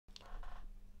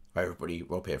Hi everybody,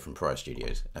 Rob here from Pro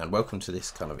Studios, and welcome to this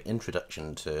kind of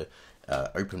introduction to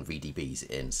open VDBs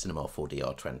in Cinema 4D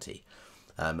R20.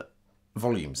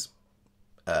 Volumes,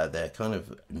 they're kind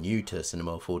of new to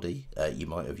Cinema 4D. You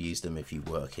might have used them if you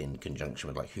work in conjunction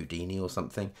with like Houdini or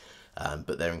something,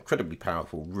 but they're incredibly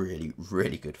powerful,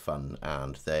 really good fun,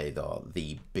 and they are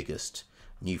the biggest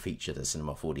new feature that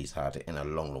Cinema 4D's had in a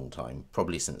long time,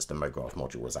 probably since the MoGraph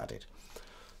module was added.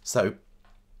 So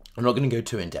I'm not going to go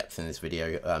too in depth in this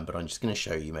video, but I'm just going to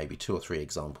show you maybe 2 or 3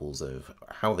 examples of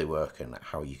how they work and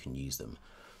how you can use them.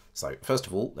 So first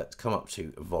of all, let's come up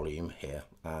to volume here,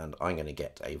 and I'm going to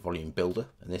get a volume builder,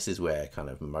 and this is where kind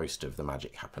of most of the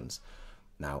magic happens.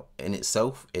 Now in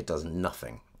itself it does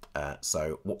nothing,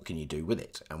 so what can you do with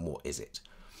it and what is it?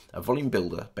 A volume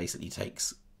builder basically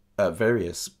takes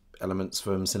various elements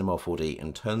from Cinema 4D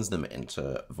and turns them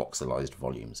into voxelized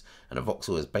volumes, and a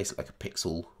voxel is basically like a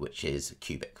pixel which is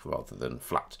cubic rather than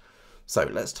flat. So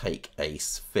let's take a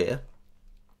sphere,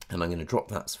 and I'm going to drop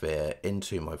that sphere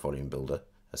into my volume builder.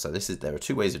 So there are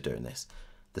 2 ways of doing this.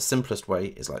 The simplest way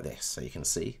is like this, so you can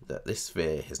see that this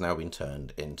sphere has now been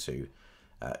turned into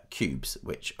cubes,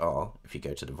 which are, if you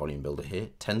go to the volume builder here,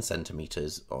 10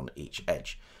 centimeters on each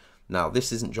edge. Now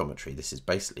this isn't geometry, this is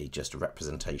basically just a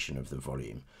representation of the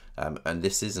volume, and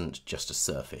this isn't just a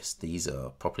surface, these are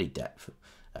properly depth,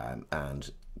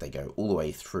 and they go all the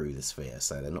way through the sphere,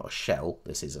 so they're not a shell,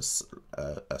 this is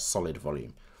a solid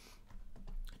volume.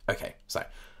 Okay, so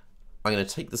I'm going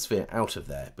to take the sphere out of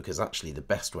there, because actually the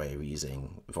best way of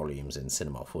using volumes in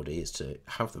Cinema 4D is to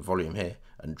have the volume here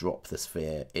and drop the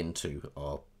sphere into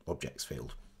our objects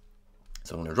field.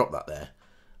 So I'm going to drop that there.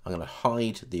 I'm going to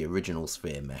hide the original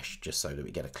sphere mesh just so that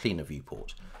we get a cleaner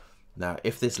viewport. Now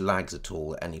if this lags at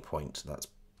all at any point, that's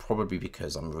probably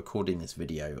because I'm recording this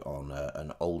video on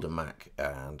an older Mac,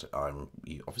 and I'm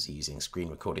obviously using screen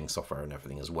recording software and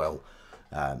everything as well,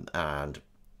 and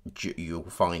you'll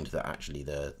find that actually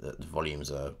the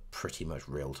volumes are pretty much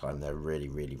real time. They're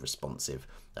really responsive,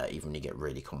 even when you get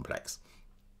really complex.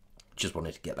 Just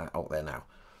wanted to get that out there now.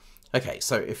 Okay,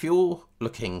 so if you're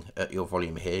looking at your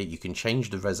volume here, you can change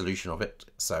the resolution of it.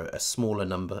 So a smaller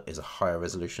number is a higher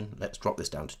resolution. Let's drop this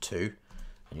down to 2,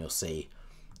 and you'll see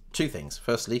 2 things.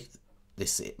 Firstly,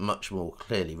 this much more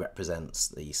clearly represents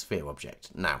the sphere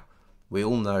object. Now, we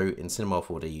all know in Cinema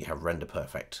 4D you have render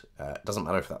perfect. It doesn't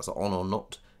matter if that's on or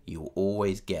not, you'll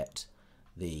always get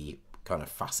the kind of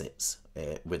facets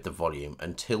with the volume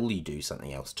until you do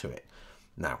something else to it.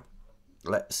 Now,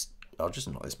 I'll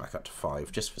just knock this back up to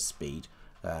 5 just for speed,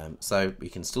 so we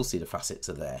can still see the facets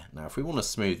are there. Now if we want to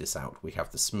smooth this out, we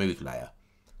have the smooth layer,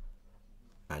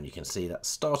 and you can see that's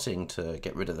starting to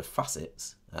get rid of the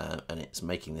facets, and it's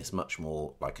making this much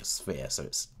more like a sphere, so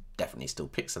it's definitely still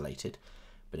pixelated,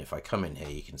 but if I come in here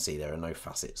you can see there are no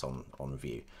facets on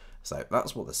view. So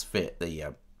that's what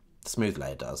the smooth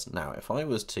layer does. Now if I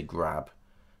was to grab,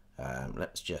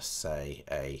 let's just say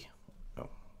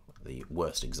the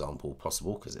worst example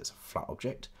possible because it's a flat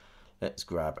object. Let's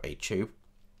grab a tube.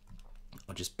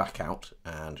 I'll just back out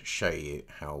and show you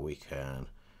how we can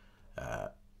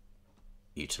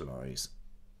utilize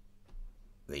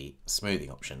the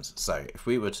smoothing options. So if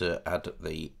we were to add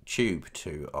the tube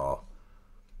to our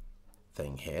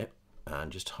thing here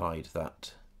and just hide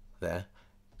that there,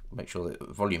 make sure that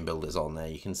the volume builder is on there,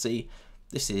 you can see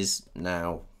this is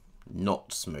now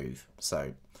not smooth.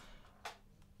 So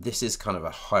this is kind of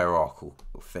a hierarchical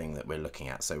thing that we're looking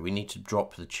at. So we need to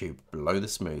drop the tube below the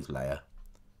smooth layer,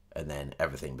 and then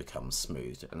everything becomes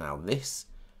smooth. Now this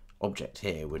object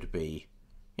here would be,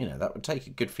 that would take a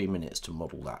good few minutes to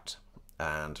model that.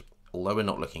 And although we're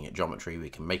not looking at geometry, we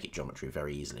can make it geometry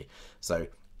very easily. So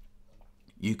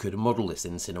you could model this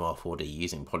in Cinema 4D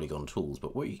using polygon tools,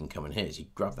 but what you can come in here is you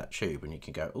grab that tube and you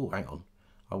can go, oh, hang on,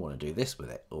 I want to do this with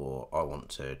it, or I want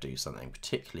to do something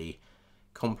particularly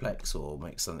complex, or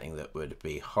make something that would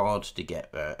be hard to get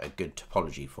a good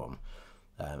topology from,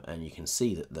 and you can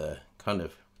see that the kind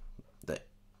of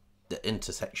the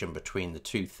intersection between the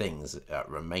 2 things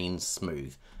remains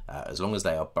smooth as long as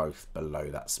they are both below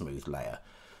that smooth layer.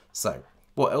 So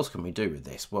what else can we do with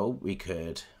this? Well, we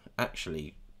could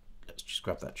actually, let's just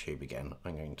grab that tube again.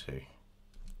 I'm going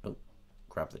to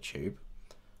grab the tube.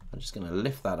 I'm just going to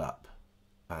lift that up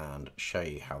and show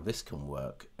you how this can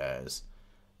work as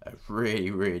a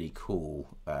really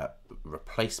cool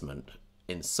replacement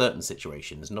in certain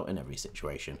situations, not in every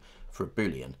situation, for a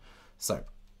Boolean. So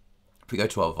if we go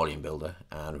to our volume builder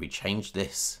and we change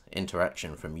this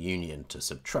interaction from union to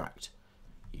subtract,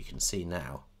 you can see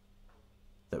now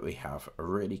that we have a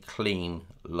really clean,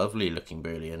 lovely looking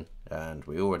Boolean, and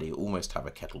we already almost have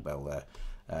a kettlebell there,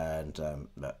 and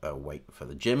a weight for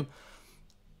the gym.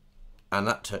 And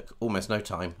that took almost no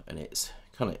time, and it's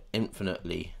kind of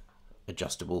infinitely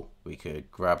adjustable. We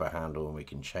could grab a handle and we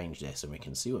can change this, and we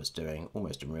can see what it's doing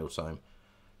almost in real time.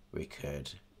 We can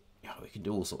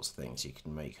do all sorts of things. You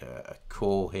can make a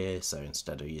core here, so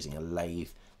instead of using a lathe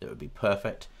that would be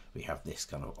perfect, we have this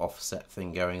kind of offset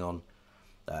thing going on,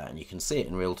 and you can see it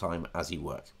in real time as you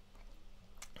work.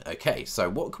 Okay, so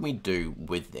what can we do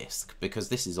with this? Because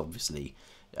this is obviously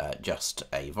just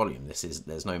a volume.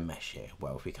 There's no mesh here.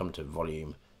 Well, if we come to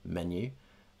volume menu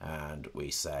and we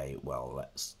say, well,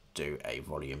 let's do a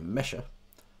volume mesher,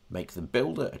 make the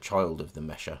builder a child of the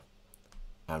mesher,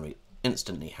 and we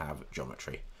instantly have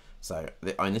geometry. So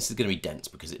this is going to be dense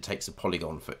because it takes a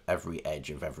polygon for every edge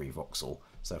of every voxel.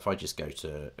 So if I just go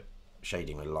to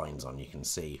shading with lines on, you can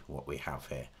see what we have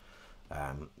here,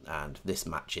 and this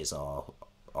matches our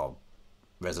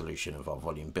resolution of our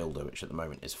volume builder, which at the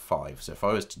moment is 5. So if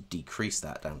I was to decrease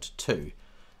that down to 2,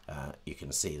 you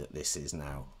can see that this is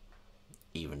now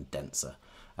even denser.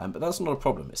 But that's not a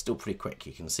problem. It's still pretty quick.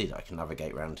 You can see that I can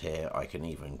navigate around here. I can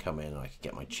even come in, I could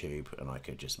get my tube and I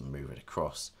could just move it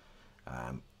across,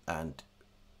 and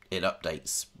it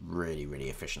updates really, really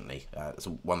efficiently. That's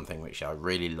one thing which I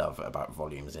really love about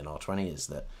volumes in R20, is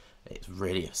that it's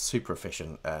really super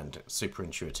efficient and super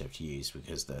intuitive to use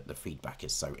because the feedback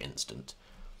is so instant.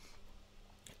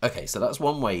 Okay, so that's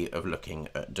one way of looking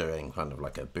at doing kind of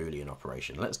like a Boolean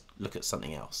operation. Let's look at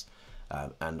something else.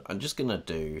 And I'm just going to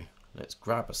do, let's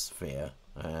grab a sphere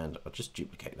and I'll just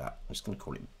duplicate that. I'm just going to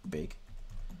call it big.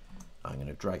 I'm going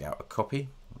to drag out a copy,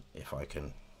 if I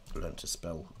can learn to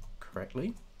spell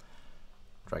correctly.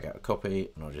 Drag out a copy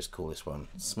and I'll just call this one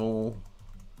small,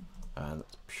 and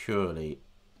that's purely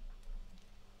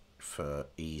for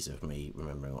ease of me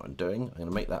remembering what I'm doing. I'm going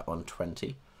to make that one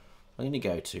 20. I'm going to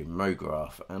go to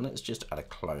MoGraph and let's just add a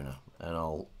cloner, and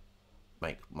I'll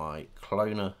make my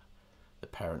cloner the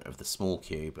parent of the small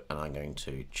cube, and I'm going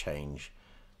to change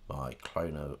my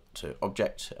cloner to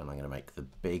object, and I'm going to make the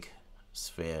big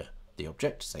sphere the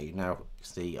object. So you now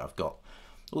see I've got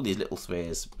all these little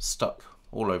spheres stuck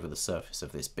all over the surface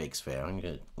of this big sphere. I'm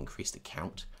going to increase the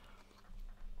count.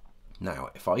 Now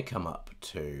if I come up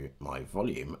to my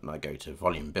volume and I go to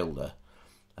volume builder,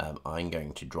 I'm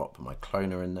going to drop my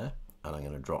cloner in there, and I'm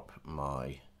going to drop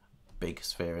my big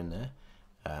sphere in there,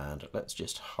 and let's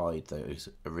just hide those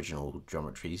original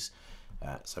geometries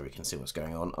so we can see what's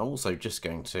going on. I'm also just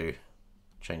going to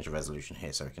change the resolution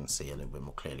here so we can see a little bit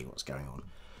more clearly what's going on.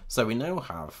 So we now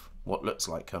have what looks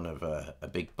like kind of a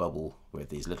big bubble with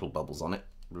these little bubbles on it,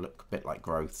 look a bit like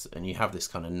growths, and you have this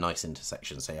kind of nice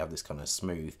intersection, so you have this kind of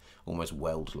smooth, almost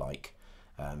weld-like,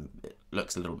 it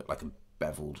looks a little bit like a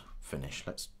beveled finish.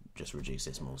 Let's just reduce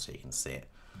this more so you can see it.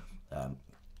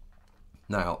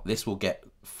 Now this will get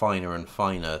finer and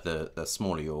finer the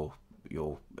smaller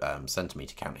your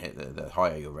centimeter count here, the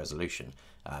higher your resolution.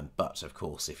 But of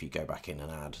course, if you go back in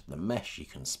and add the mesh, you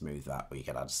can smooth that, or you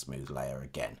can add a smooth layer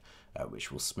again,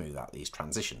 which will smooth out these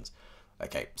transitions.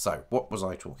 Okay, so what was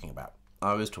I talking about?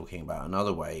 I was talking about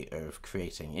another way of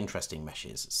creating interesting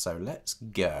meshes. So let's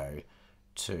go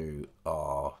to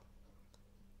our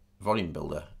volume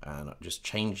builder and just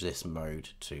change this mode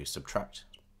to subtract.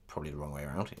 Probably the wrong way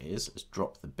around. It is. Let's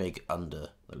drop the big under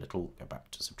the little, go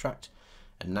back to subtract,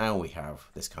 and now we have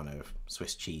this kind of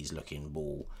Swiss cheese looking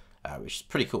ball, which is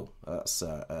pretty cool. That's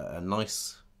a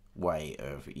nice way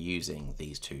of using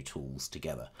these two tools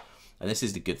together, and this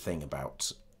is the good thing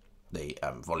about the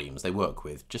volumes. They work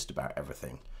with just about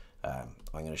everything. I'm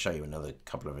going to show you another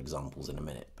couple of examples in a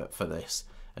minute, but for this,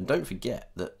 and don't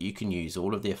forget that you can use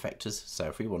all of the effectors. So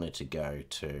if we wanted to go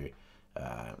to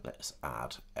let's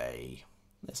add a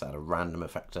random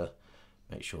effector,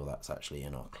 make sure that's actually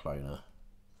in our cloner.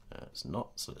 It's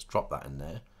not, so let's drop that in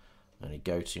there. I'm going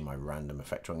to go to my random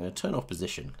effector. I'm going to turn off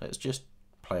position. Let's just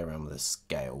play around with the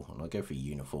scale, and I'll go for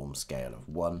uniform scale of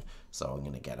 1. So I'm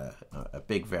going to get a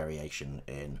big variation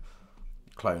in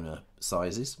cloner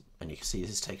sizes, and you can see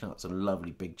this is taking out some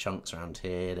lovely big chunks around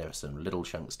here. There are some little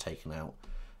chunks taken out.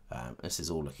 This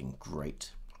is all looking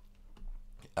great,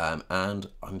 and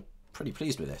I'm pretty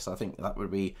pleased with this. I think that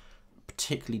would be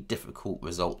particularly difficult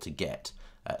result to get,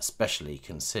 especially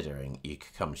considering you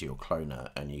could come to your cloner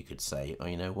and you could say, oh,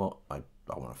 you know what, I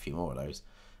want a few more of those.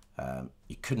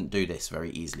 You couldn't do this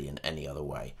very easily in any other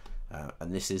way,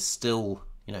 and this is still,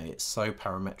 you know, it's so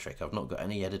parametric. I've not got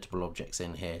any editable objects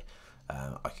in here.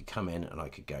 I could come in and I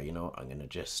could go, you know what, I'm going to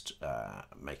just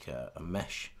make a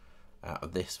mesh out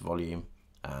of this volume,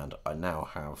 and I now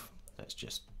have, let's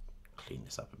just clean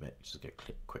this up a bit, just go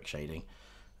quick shading.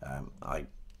 I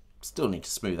still need to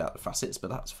smooth out the facets,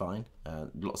 but that's fine.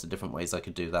 Lots of different ways I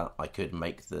could do that. I could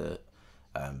make the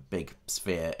big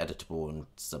sphere editable and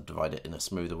subdivide it in a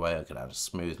smoother way. I could add a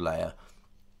smooth layer.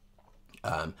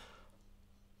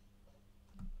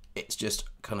 It's just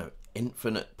kind of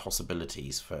infinite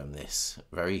possibilities from this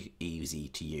very easy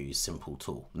to use simple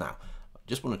tool. Now I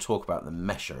just want to talk about the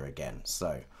mesher again.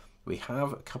 So we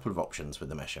have a couple of options with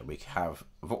the mesher. We have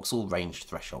voxel range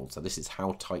threshold, so this is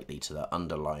how tightly to the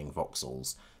underlying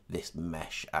voxels this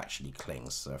mesh actually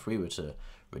clings. So if we were to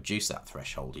reduce that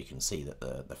threshold, you can see that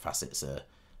the facets are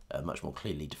much more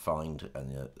clearly defined,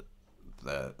 and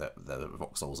the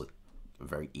voxels are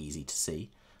very easy to see,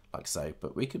 like so.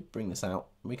 But we could bring this out,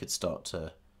 we could start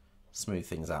to smooth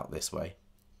things out this way.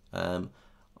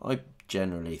 I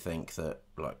generally think that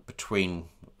like between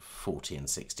 40 and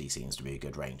 60 seems to be a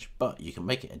good range, but you can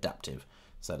make it adaptive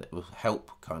so that it will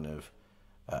help kind of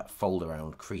fold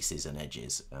around creases and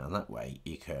edges, and that way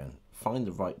you can find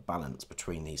the right balance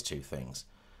between these two things.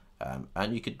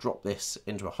 And you could drop this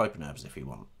into a hypernerbs if you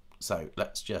want. So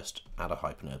let's just add a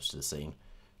hypernerbs to the scene,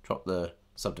 drop the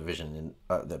subdivision in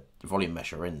the volume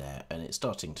mesher in there, and it's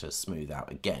starting to smooth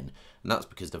out again, and that's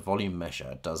because the volume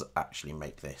mesher does actually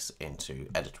make this into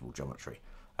editable geometry.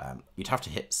 You'd have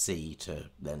to hit C to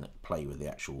then play with the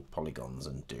actual polygons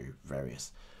and do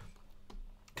various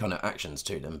kind of actions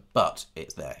to them, but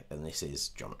it's there, and this is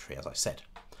geometry, as I said.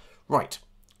 Right,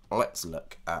 let's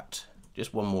look at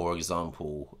just one more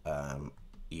example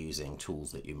using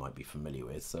tools that you might be familiar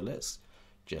with. So let's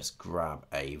just grab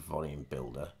a volume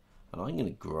builder, and I'm going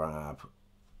to grab,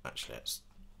 actually let's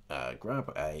let's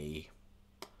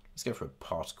go for a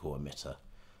particle emitter,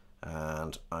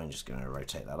 and I'm just going to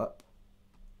rotate that up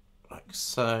like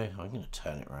so. I'm going to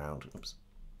turn it around, oops,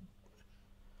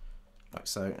 like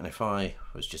so, and if I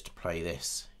was just to play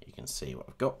this, you can see what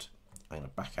I've got. I'm going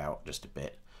to back out just a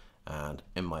bit, and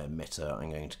in my emitter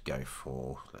I'm going to go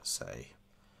for, let's say,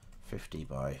 50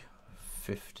 by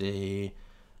 50.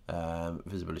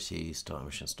 Visibility, start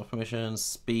emission, stop emissions,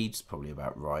 speed's probably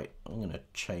about right. I'm going to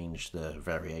change the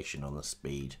variation on the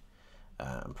speed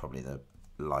and probably the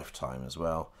lifetime as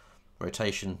well.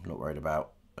 Rotation, not worried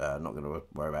about, not going to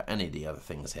worry about any of the other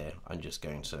things here. I'm just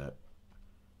going to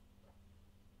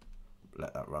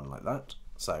let that run like that.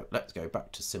 So let's go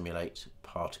back to simulate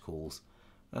particles,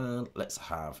 and let's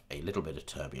have a little bit of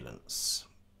turbulence.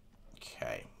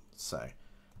 Okay, so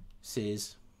this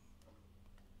is,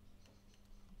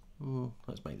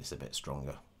 let's make this a bit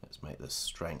stronger. Let's make the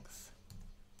strength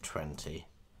 20.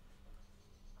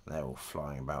 They're all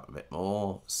flying about a bit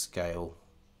more. Scale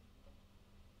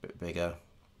a bit bigger.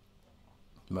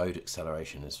 Mode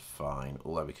acceleration is fine,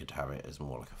 although we could have it as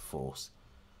more like a force.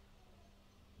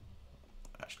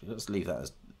 Actually, let's leave that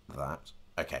as that.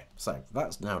 Okay, so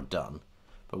that's now done.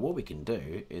 But what we can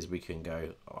do is we can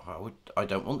go, oh, I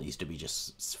don't want these to be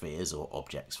just spheres or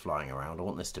objects flying around. I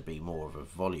want this to be more of a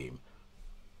volume.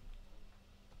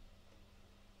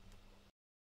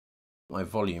 My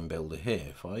volume builder here,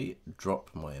 if I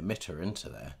drop my emitter into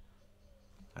there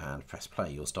and press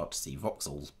play, you'll start to see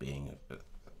voxels being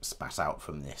spat out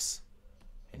from this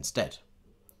instead.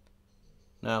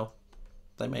 Now,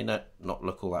 they may not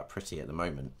look all that pretty at the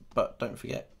moment, but don't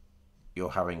forget,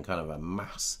 you're having kind of a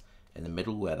mass in the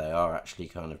middle where they are actually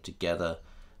kind of together,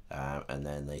 and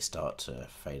then they start to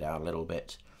fade out a little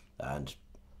bit. And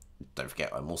don't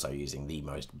forget, I'm also using the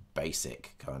most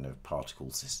basic kind of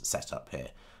particle setup here.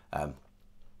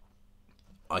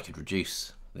 I could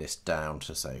reduce this down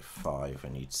to say 5,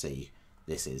 and you'd see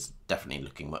this is definitely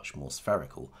looking much more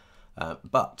spherical.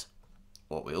 But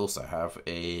what we also have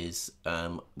is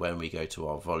when we go to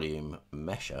our volume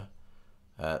mesher,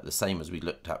 the same as we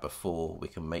looked at before, we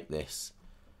can make this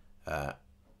a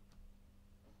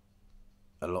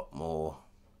lot more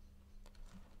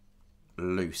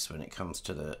loose when it comes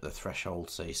to the threshold,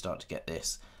 so you start to get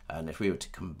this. And if we were to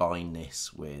combine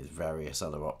this with various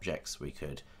other objects, we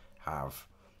could have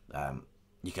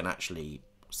you can actually,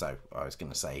 so I was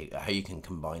going to say how you can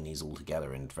combine these all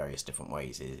together in various different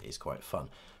ways is quite fun.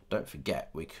 Don't forget,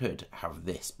 we could have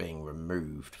this being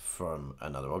removed from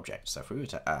another object. So if we were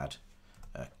to add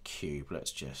a cube,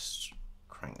 let's just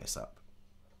crank this up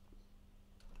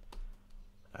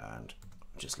and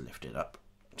just lift it up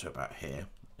to about here.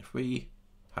 If we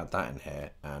had that in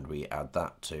here and we add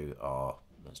that to our,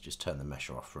 let's just turn the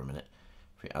mesher off for a minute.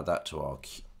 If we add that to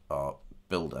our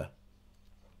builder,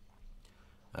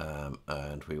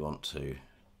 and we want to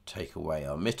take away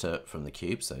our emitter from the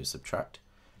cube, so subtract.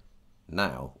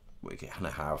 Now we're going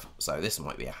to have, so this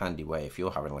might be a handy way if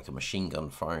you're having like a machine gun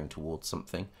firing towards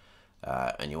something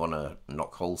and you want to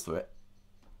knock holes through it.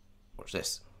 Watch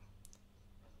this.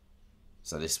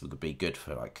 So this would be good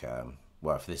for like,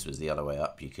 well, if this was the other way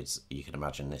up, you could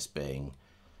imagine this being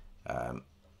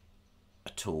a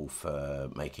tool for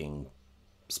making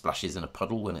splashes in a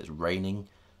puddle when it's raining.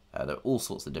 There are all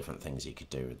sorts of different things you could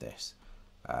do with this,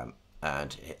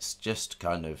 and it's just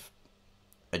kind of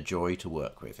a joy to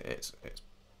work with. It's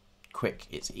quick,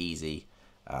 it's easy,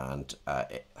 and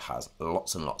it has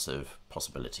lots and lots of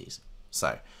possibilities. So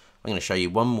I'm going to show you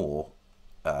one more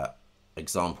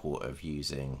example of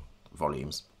using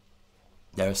volumes.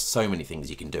 There are so many things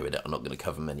you can do with it. I'm not going to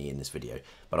cover many in this video,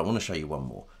 but I want to show you one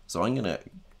more. So I'm going to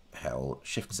held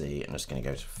Shift Z, and I'm just going to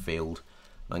go to field.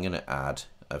 And I'm going to add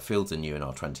fields are new in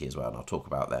R20 as well, and I'll talk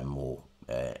about them more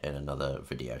in another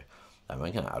video. I'm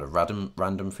going to add a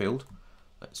random field.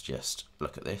 Let's just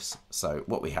look at this. So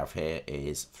what we have here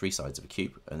is 3 sides of a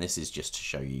cube, and this is just to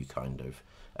show you kind of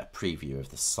a preview of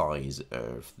the size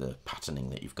of the patterning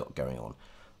that you've got going on.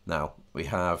 Now we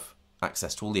have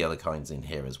access to all the other kinds in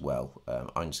here as well.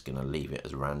 I'm just going to leave it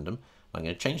as random. I'm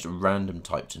going to change the random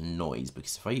type to noise,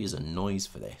 because if I use a noise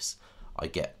for this, I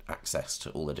get access to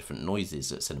all the different noises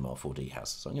that Cinema 4D has.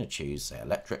 So I'm going to choose, say,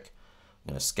 electric. I'm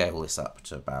going to scale this up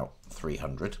to about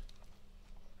 300.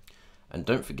 And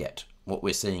don't forget, what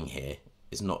we're seeing here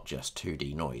is not just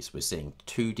 2D noise. We're seeing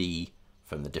 2D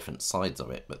from the different sides of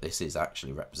it, but this is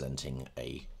actually representing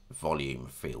a volume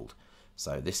field.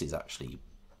 So this is actually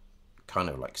kind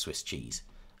of like Swiss cheese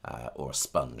or a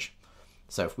sponge.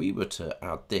 So if we were to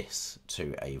add this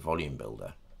to a volume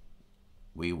builder,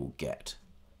 we will get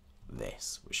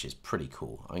this, which is pretty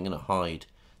cool. I'm going to hide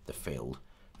the field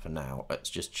for now. Let's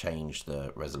just change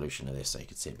the resolution of this so you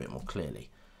can see it a bit more clearly.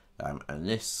 And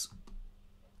this,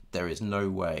 there is no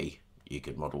way you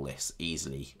could model this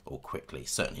easily or quickly,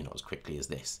 certainly not as quickly as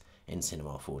this in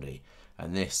Cinema 4D.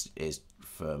 And this is,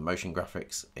 for motion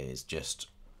graphics, is just,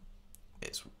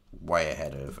 it's way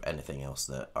ahead of anything else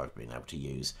that I've been able to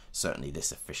use, certainly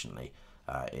this efficiently.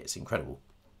 It's incredible,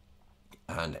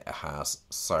 and it has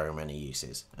so many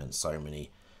uses and so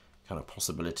many kind of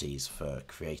possibilities for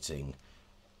creating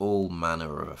all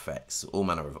manner of effects, all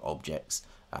manner of objects.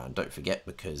 And don't forget,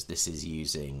 because this is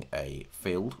using a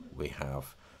field, we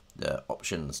have the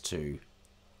options to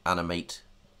animate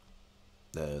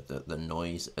the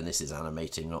noise, and this is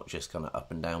animating not just kind of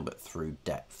up and down but through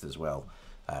depth as well.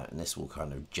 And this will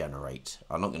kind of generate,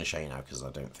 I'm not going to show you now because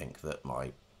I don't think that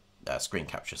my screen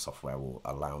capture software will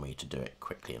allow me to do it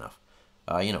quickly enough.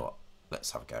 You know what,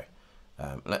 let's have a go.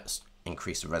 Let's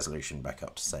increase the resolution back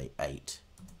up to, say, 8,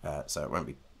 so it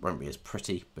won't be as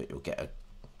pretty, but you'll get a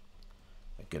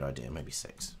good idea. Maybe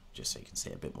 6, just so you can see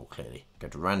it a bit more clearly. Go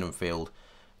to random field,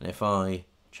 and if I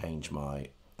change my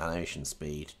animation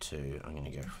speed to, I'm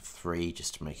going to go for 3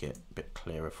 just to make it a bit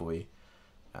clearer for you.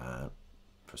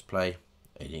 Press play,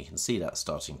 and you can see that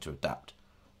starting to adapt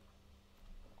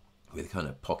with kind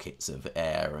of pockets of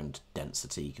air and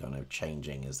density kind of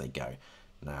changing as they go.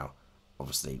 Now,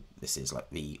 obviously, this is like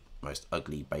the most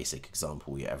ugly basic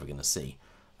example you're ever going to see,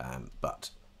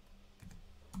 but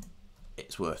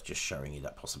it's worth just showing you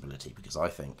that possibility, because I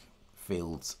think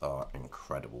fields are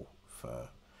incredible for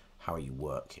how you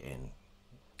work in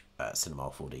Cinema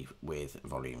 4D with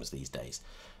volumes these days.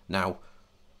 Now,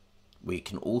 we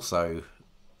can also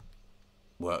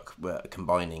work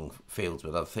combining fields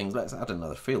with other things. Let's add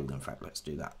another field. In fact, let's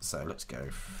do that. So let's go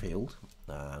field,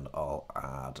 and I'll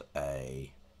add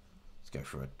let's go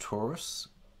for a torus.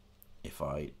 If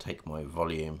I take my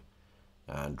volume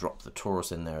and drop the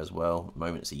torus in there as well,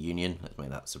 moments of union, let's make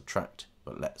that subtract,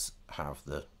 but let's have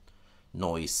the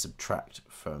noise subtract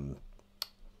from,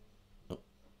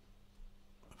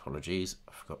 apologies,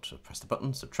 I forgot to press the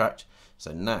button, subtract.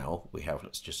 So now we have,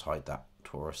 let's just hide that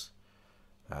torus.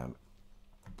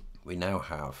 We now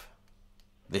have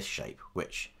this shape,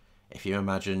 which, if you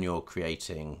imagine you're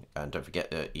creating, and don't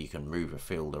forget that you can move a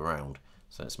field around,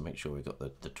 so let's make sure we've got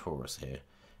the torus here.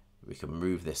 We can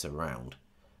move this around,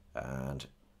 and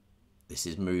this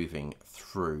is moving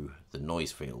through the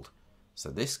noise field. So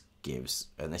this gives,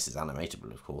 and this is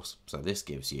animatable of course, so this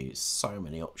gives you so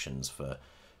many options for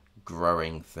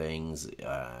growing things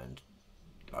and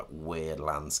like weird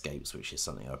landscapes, which is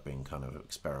something I've been kind of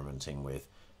experimenting with.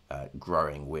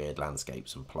 Growing weird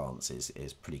landscapes and plants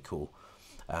is pretty cool.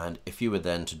 And if you were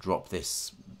then to drop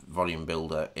this volume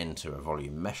builder into a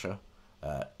volume mesher,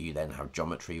 you then have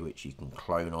geometry which you can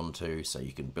clone onto, so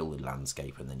you can build a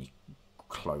landscape and then you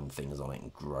clone things on it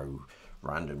and grow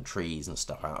random trees and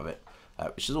stuff out of it,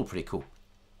 which is all pretty cool.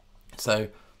 So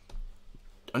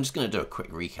I'm just going to do a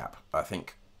quick recap. I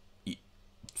think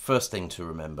first thing to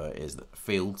remember is that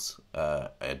fields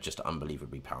are just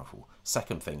unbelievably powerful.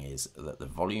 Second thing is that the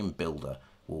volume builder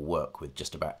will work with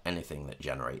just about anything that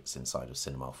generates inside of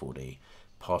Cinema 4D.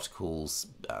 Particles,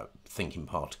 thinking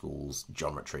particles,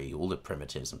 geometry, all the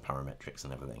primitives and parametrics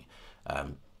and everything.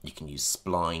 You can use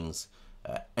splines,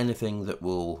 anything that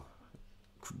will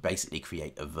basically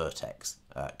create a vertex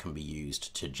can be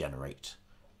used to generate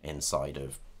inside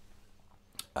of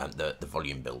the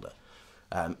volume builder.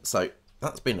 So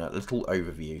that's been a little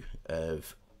overview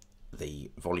of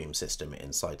the volume system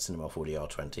inside Cinema 4D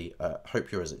R20.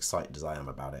 Hope you're as excited as I am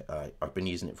about it. I've been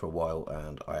using it for a while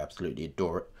and I absolutely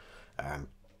adore it.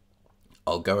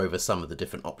 I'll go over some of the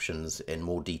different options in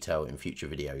more detail in future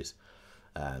videos,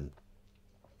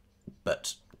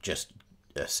 but just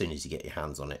as soon as you get your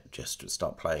hands on it, just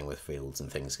start playing with fields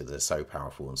and things, because they're so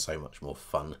powerful and so much more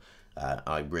fun.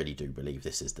 I really do believe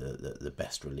this is the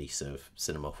best release of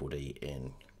Cinema 4D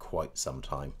in quite some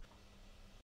time.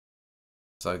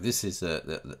 So this is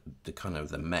the kind of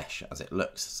the mesh as it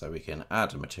looks. So we can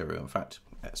add a material. In fact,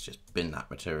 let's just bin that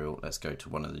material. Let's go to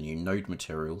one of the new node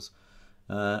materials.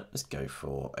 Let's go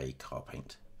for a car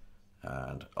paint,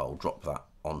 and I'll drop that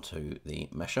onto the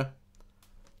mesher.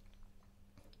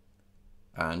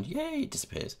 And yay, it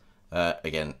disappears.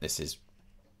 Again, this is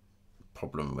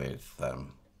problem with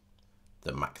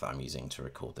the Mac that I'm using to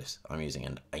record this. I'm using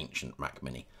an ancient Mac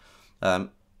Mini. But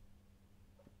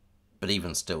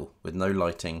even still, with no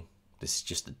lighting, this is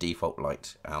just the default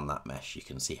light and that mesh. You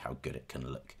can see how good it can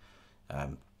look.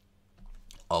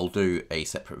 I'll do a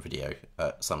separate video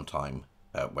sometime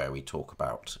where we talk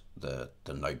about the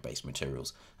node-based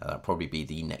materials. That'll probably be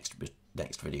the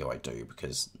next video I do,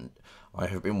 because I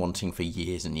have been wanting for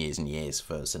years and years and years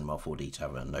for Cinema 4D to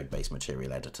have a node-based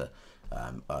material editor.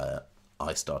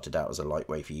 I started out as a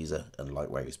Lightwave user, and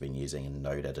Lightwave has been using a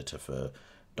node editor for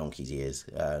donkey's years,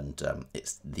 and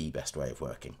it's the best way of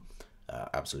working.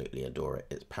 Absolutely adore it.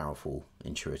 It's powerful,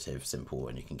 intuitive, simple,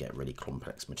 and you can get really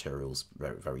complex materials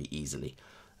very, very easily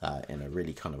in a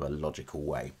really kind of a logical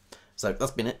way. So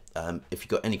that's been it. If you've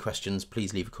got any questions,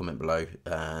 please leave a comment below,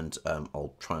 and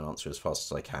I'll try and answer as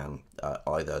fast as I can,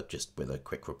 either just with a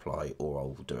quick reply or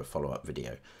I'll do a follow-up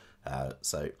video.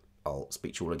 So I'll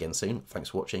speak to you all again soon. Thanks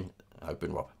for watching. I've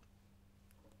been Rob.